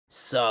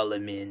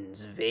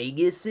Solomon's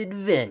Vegas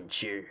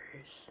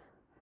Adventures.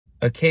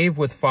 A cave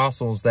with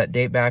fossils that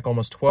date back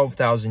almost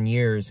 12,000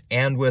 years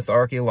and with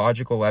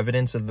archaeological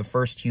evidence of the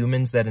first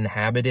humans that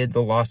inhabited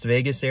the Las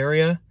Vegas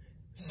area?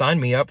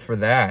 Sign me up for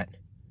that.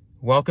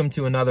 Welcome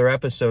to another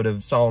episode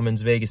of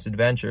Solomon's Vegas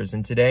Adventures,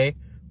 and today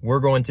we're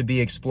going to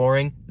be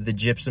exploring the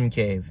Gypsum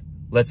Cave.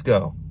 Let's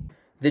go.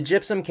 The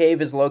Gypsum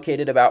Cave is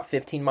located about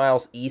 15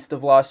 miles east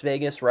of Las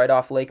Vegas, right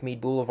off Lake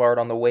Mead Boulevard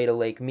on the way to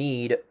Lake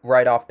Mead,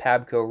 right off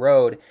Pabco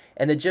Road.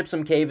 And the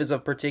Gypsum Cave is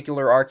of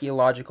particular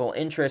archaeological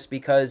interest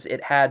because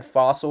it had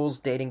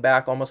fossils dating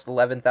back almost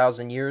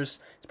 11,000 years,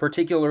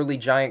 particularly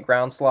giant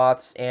ground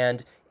sloths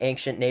and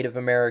ancient Native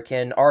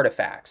American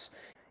artifacts.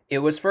 It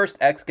was first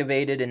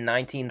excavated in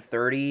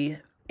 1930,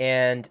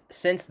 and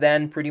since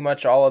then, pretty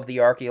much all of the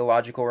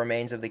archaeological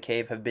remains of the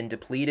cave have been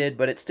depleted,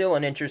 but it's still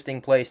an interesting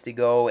place to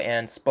go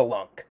and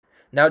spelunk.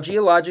 Now,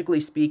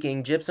 geologically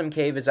speaking, Gypsum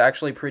Cave is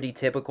actually pretty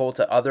typical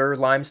to other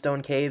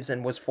limestone caves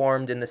and was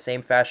formed in the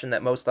same fashion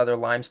that most other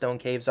limestone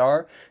caves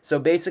are. So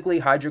basically,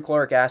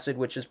 hydrochloric acid,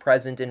 which is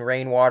present in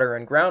rainwater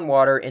and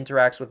groundwater,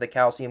 interacts with the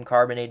calcium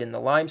carbonate in the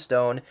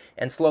limestone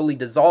and slowly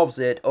dissolves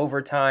it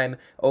over time,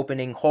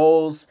 opening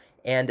holes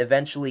and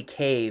eventually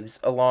caves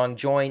along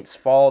joints,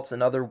 faults,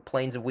 and other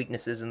planes of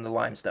weaknesses in the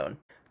limestone.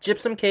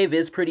 Gypsum Cave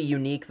is pretty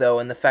unique, though,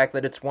 in the fact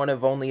that it's one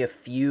of only a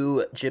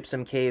few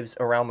gypsum caves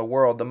around the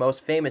world, the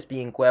most famous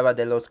being Cueva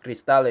de los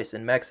Cristales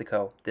in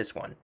Mexico, this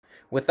one.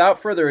 Without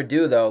further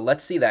ado, though,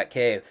 let's see that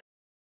cave.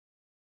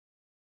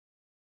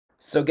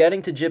 So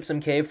getting to Gypsum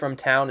Cave from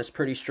town is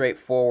pretty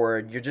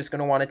straightforward. You're just going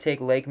to want to take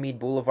Lake Mead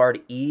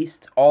Boulevard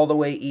east, all the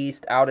way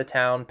east, out of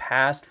town,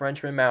 past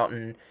Frenchman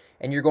Mountain,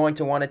 and you're going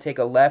to want to take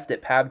a left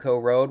at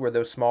Pabco Road where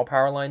those small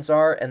power lines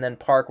are, and then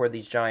park where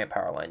these giant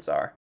power lines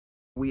are.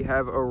 We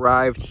have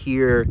arrived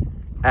here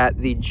at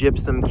the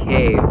Gypsum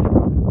Cave.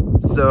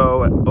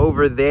 So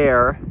over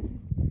there,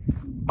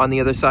 on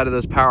the other side of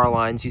those power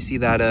lines, you see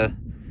that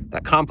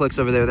that complex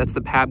over there. That's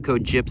the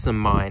Pabco Gypsum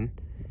Mine,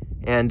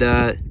 and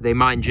they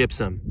mine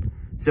gypsum.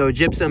 So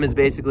gypsum is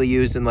basically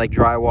used in like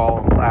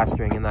drywall and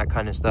plastering and that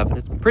kind of stuff. And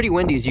it's pretty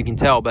windy, as you can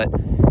tell, but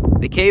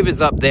the cave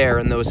is up there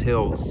in those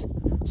hills.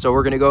 So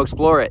we're going to go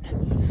explore it.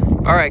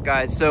 All right,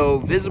 guys, so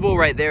visible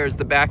right there is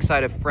the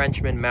backside of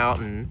Frenchman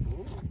Mountain.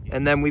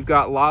 And then we've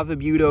got Lava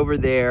Butte over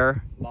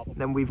there.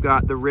 Then we've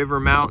got the River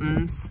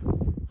Mountains,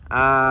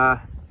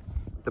 the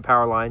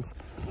power lines.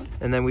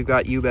 And then we've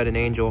got Eyubed and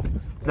Angel.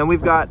 Then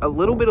we've got a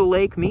little bit of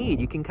Lake Mead.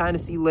 You can kind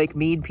of see Lake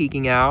Mead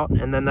peeking out.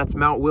 And then that's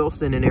Mount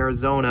Wilson in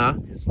Arizona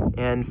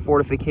and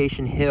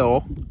Fortification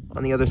Hill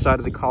on the other side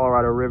of the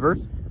Colorado River.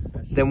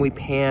 Then we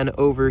pan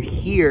over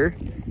here,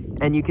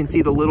 and you can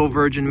see the Little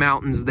Virgin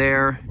Mountains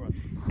there.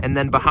 And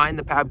then behind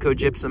the Pabco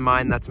Gypsum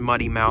Mine, that's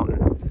Muddy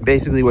Mountain.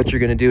 Basically what you're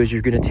gonna do is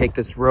you're gonna take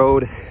this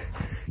road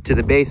to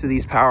the base of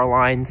these power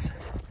lines,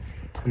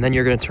 and then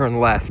you're gonna turn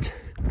left.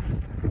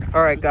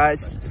 All right,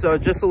 guys, so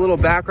just a little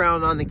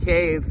background on the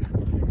cave.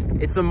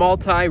 It's a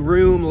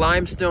multi-room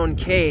limestone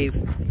cave,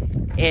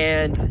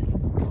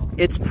 and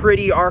it's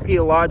pretty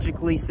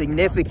archaeologically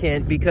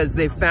significant because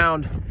they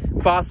found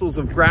fossils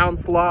of ground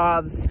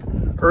sloths,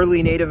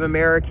 early Native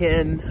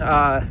American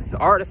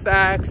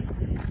artifacts,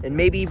 and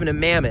maybe even a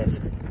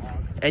mammoth.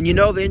 And you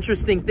know, the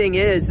interesting thing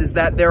is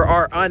that there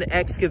are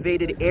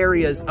unexcavated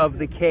areas of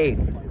the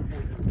cave.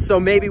 So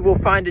maybe we'll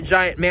find a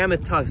giant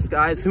mammoth tusk,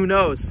 guys, who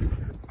knows?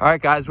 All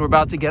right, guys, we're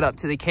about to get up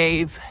to the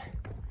cave.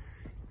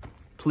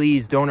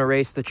 Please don't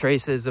erase the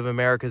traces of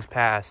America's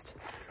past.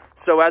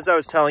 So as I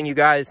was telling you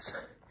guys,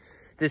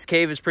 this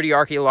cave is pretty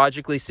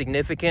archaeologically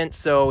significant,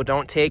 so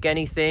don't take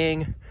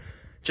anything,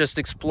 just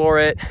explore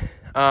it.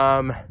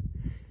 And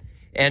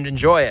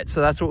enjoy it.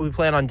 So that's what we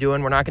plan on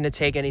doing. We're not going to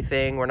take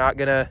anything. We're not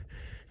going to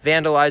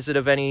vandalize it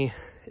of any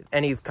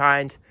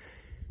kind.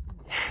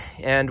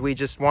 And we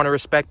just want to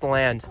respect the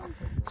land.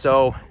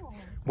 So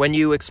when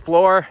you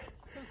explore,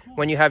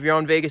 when you have your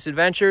own Vegas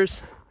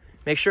adventures,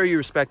 make sure you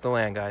respect the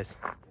land, guys.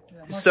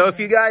 So if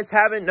you guys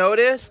haven't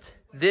noticed,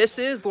 this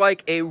is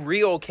like a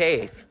real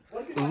cave.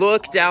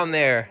 Look down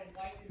there.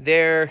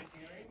 There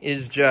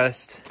is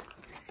just...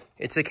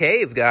 It's a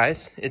cave,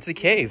 guys. It's a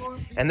cave.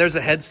 And there's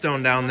a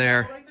headstone down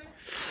there.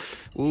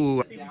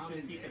 Ooh.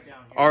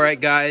 All right,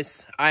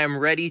 guys. I am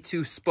ready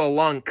to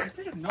spelunk.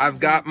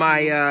 I've got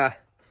my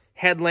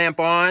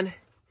headlamp on,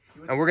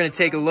 and we're going to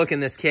take a look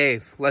in this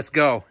cave. Let's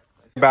go.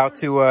 About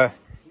to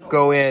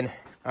go in.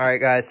 All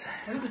right, guys.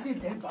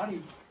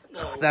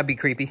 Oh, that'd be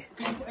creepy.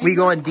 We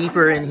going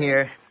deeper in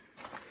here.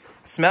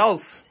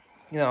 Smells,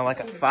 you know, like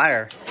a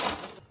fire.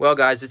 Well,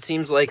 guys, it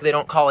seems like they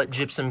don't call it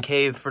Gypsum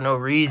Cave for no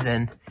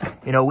reason.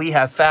 You know, we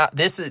have found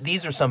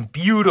these are some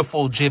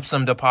beautiful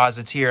gypsum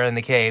deposits here in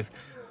the cave.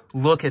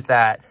 Look at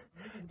that.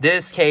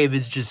 This cave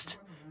is just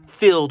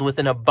filled with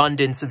an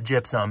abundance of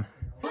gypsum.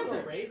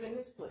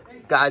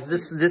 Guys,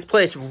 this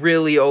place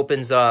really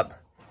opens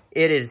up.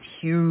 It is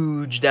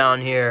huge down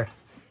here.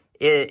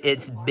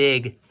 It's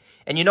big.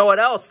 And you know what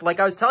else? Like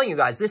I was telling you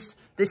guys,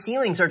 the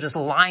ceilings are just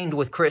lined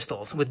with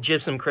crystals, with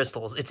gypsum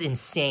crystals. It's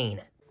insane.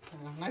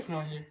 Nice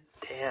knowing you.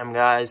 Damn,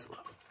 guys.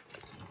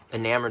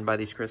 Enamored by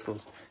these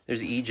crystals.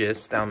 There's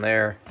Aegis down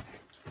there.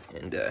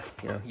 And,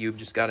 you know, you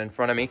just got in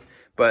front of me.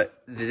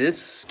 But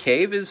this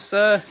cave is,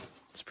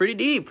 it's pretty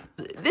deep.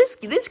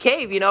 This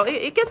cave, you know,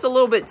 it gets a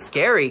little bit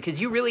scary because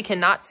you really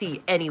cannot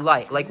see any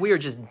light. Like, we are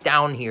just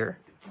down here.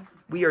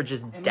 We are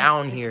just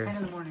down here. 10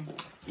 in the morning.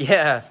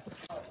 Yeah.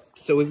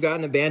 So we've got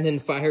an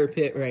abandoned fire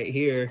pit right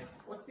here.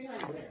 What's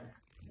behind there?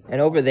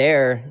 And over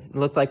there, it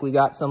looks like we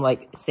got some,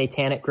 like,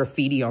 satanic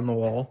graffiti on the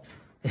wall.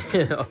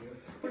 You know?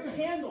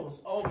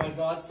 Candles. Oh my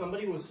God!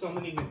 Somebody was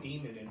summoning a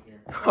demon in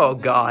here. Oh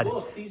God,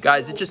 look,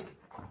 guys! Little,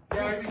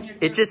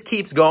 it just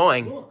keeps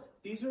going. Look,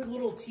 these are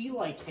little tea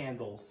light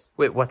candles.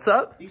 Wait, what's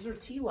up? These are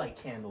tea light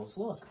candles.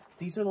 Look,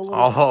 these are the little.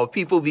 Oh,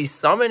 people be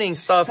summoning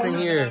stuff in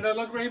here.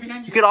 Look right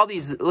behind you. Look at all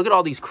these. Look at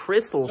all these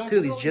crystals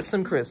too. These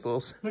gypsum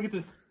crystals. Look at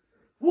this.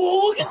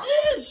 Whoa! Look at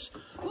this!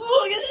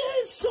 Look at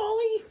this,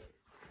 Sully.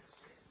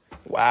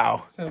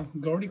 Wow. So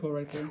Gordico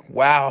right there.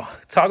 Wow.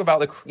 Talk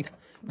about the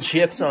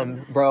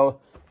gypsum,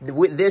 bro.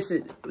 With this,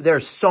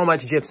 there's so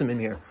much gypsum in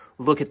here.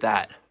 Look at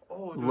that.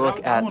 Oh,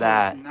 look at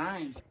that.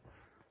 Nice.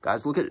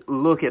 Guys, look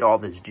at all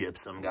this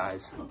gypsum,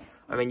 guys.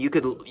 I mean, you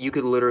could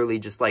literally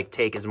just like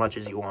take as much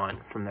as you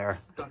want from there.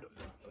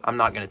 I'm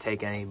not gonna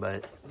take any,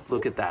 but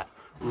look at that.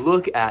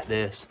 Look at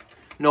this.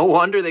 No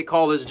wonder they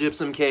call this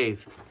Gypsum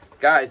Cave.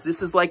 Guys,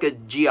 this is like a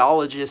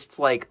geologist's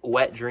like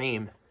wet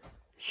dream.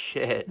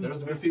 Shit. There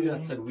was a graffiti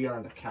that said, "We are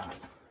in a cat."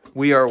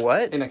 We are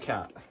what? In a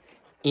cat.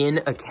 In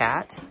a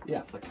cat? Yeah,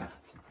 it's a cat.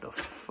 The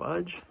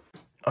fudge?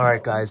 All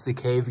right, guys, the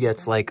cave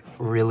gets like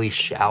really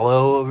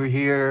shallow over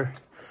here.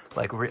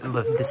 Like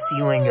the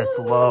ceiling gets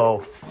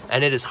low,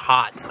 and it is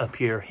hot up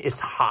here. It's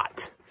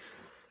hot.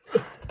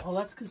 Oh,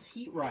 that's because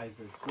heat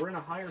rises. We're in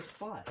a higher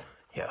spot.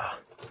 Yeah.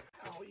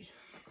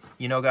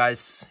 You know,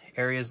 guys,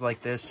 areas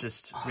like this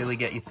just really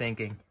get you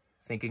thinking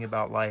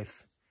about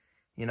life.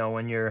 You know,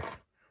 when you're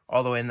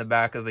all the way in the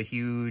back of a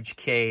huge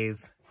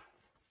cave.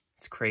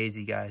 It's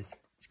crazy, guys.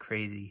 It's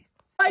crazy.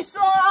 I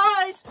saw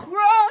eyes!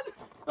 Run!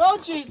 Oh,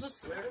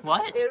 Jesus.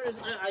 What?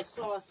 I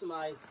saw some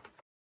eyes.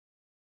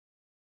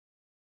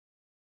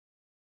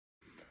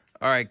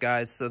 All right,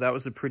 guys, so that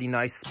was a pretty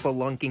nice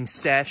spelunking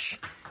sesh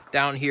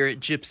down here at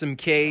Gypsum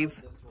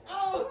Cave.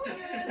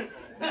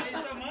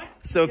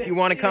 So if you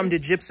want to come to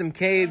Gypsum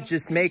Cave,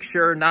 just make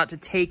sure not to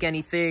take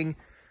anything,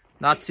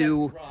 not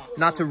to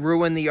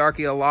ruin the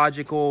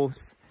archaeological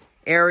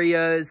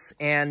areas,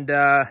 and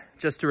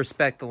just to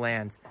respect the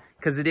land,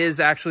 because it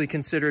is actually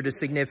considered a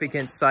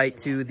significant site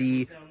to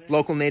the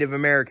local Native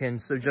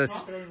Americans, so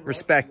just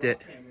respect it.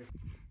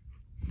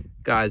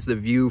 Guys, the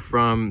view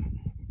from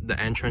the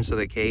entrance of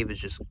the cave is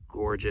just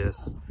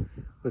gorgeous.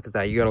 Look at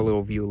that. You got a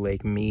little view of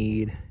Lake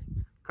Mead.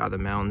 Got the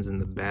mountains in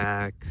the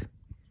back.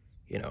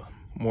 You know,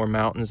 more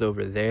mountains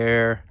over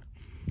there.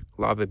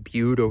 Lava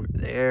Butte over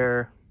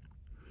there.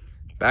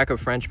 Back of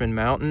Frenchman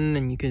Mountain,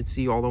 and you can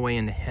see all the way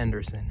into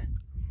Henderson.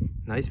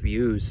 Nice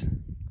views.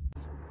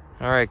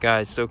 All right,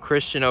 guys, so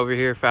Christian over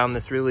here found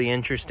this really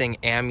interesting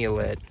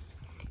amulet.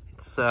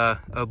 It's a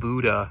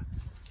Buddha,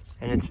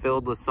 and it's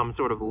filled with some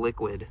sort of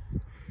liquid.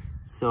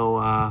 So,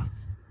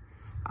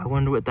 I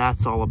wonder what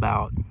that's all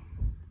about.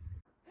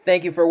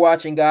 Thank you for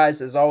watching,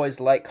 guys. As always,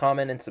 like,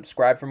 comment, and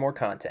subscribe for more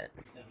content.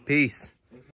 Peace.